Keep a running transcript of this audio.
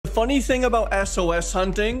funny thing about SOS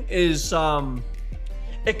hunting is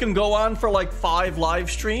it can go on for like 5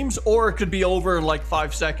 live streams, or it could be over in like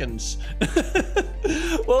 5 seconds.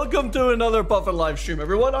 Welcome to another Puffin live stream,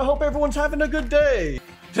 everyone. I hope everyone's having a good day.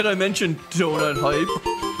 Did I mention donut hype?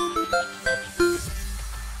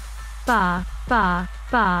 Ba ba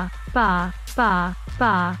ba ba ba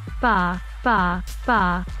ba ba ba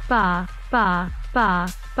ba ba ba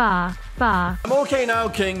ba ba ba. I'm okay now,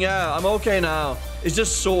 King. Yeah, I'm okay now. It's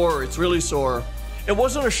just sore. It's really sore. It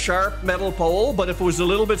wasn't a sharp metal pole, but if it was a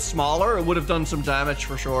little bit smaller, it would have done some damage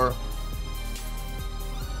for sure.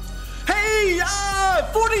 Hey,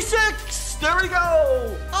 46! There we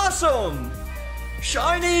go! Awesome!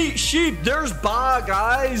 Shiny sheep, there's Ba,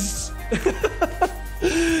 guys!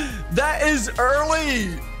 That is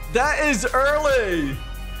early! That is early!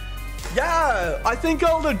 Yeah, I think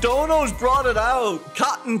all the donos brought it out.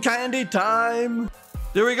 Cotton candy time.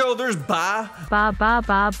 There we go, there's Ba. Ba ba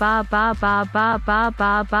ba ba ba ba ba ba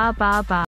ba ba ba ba.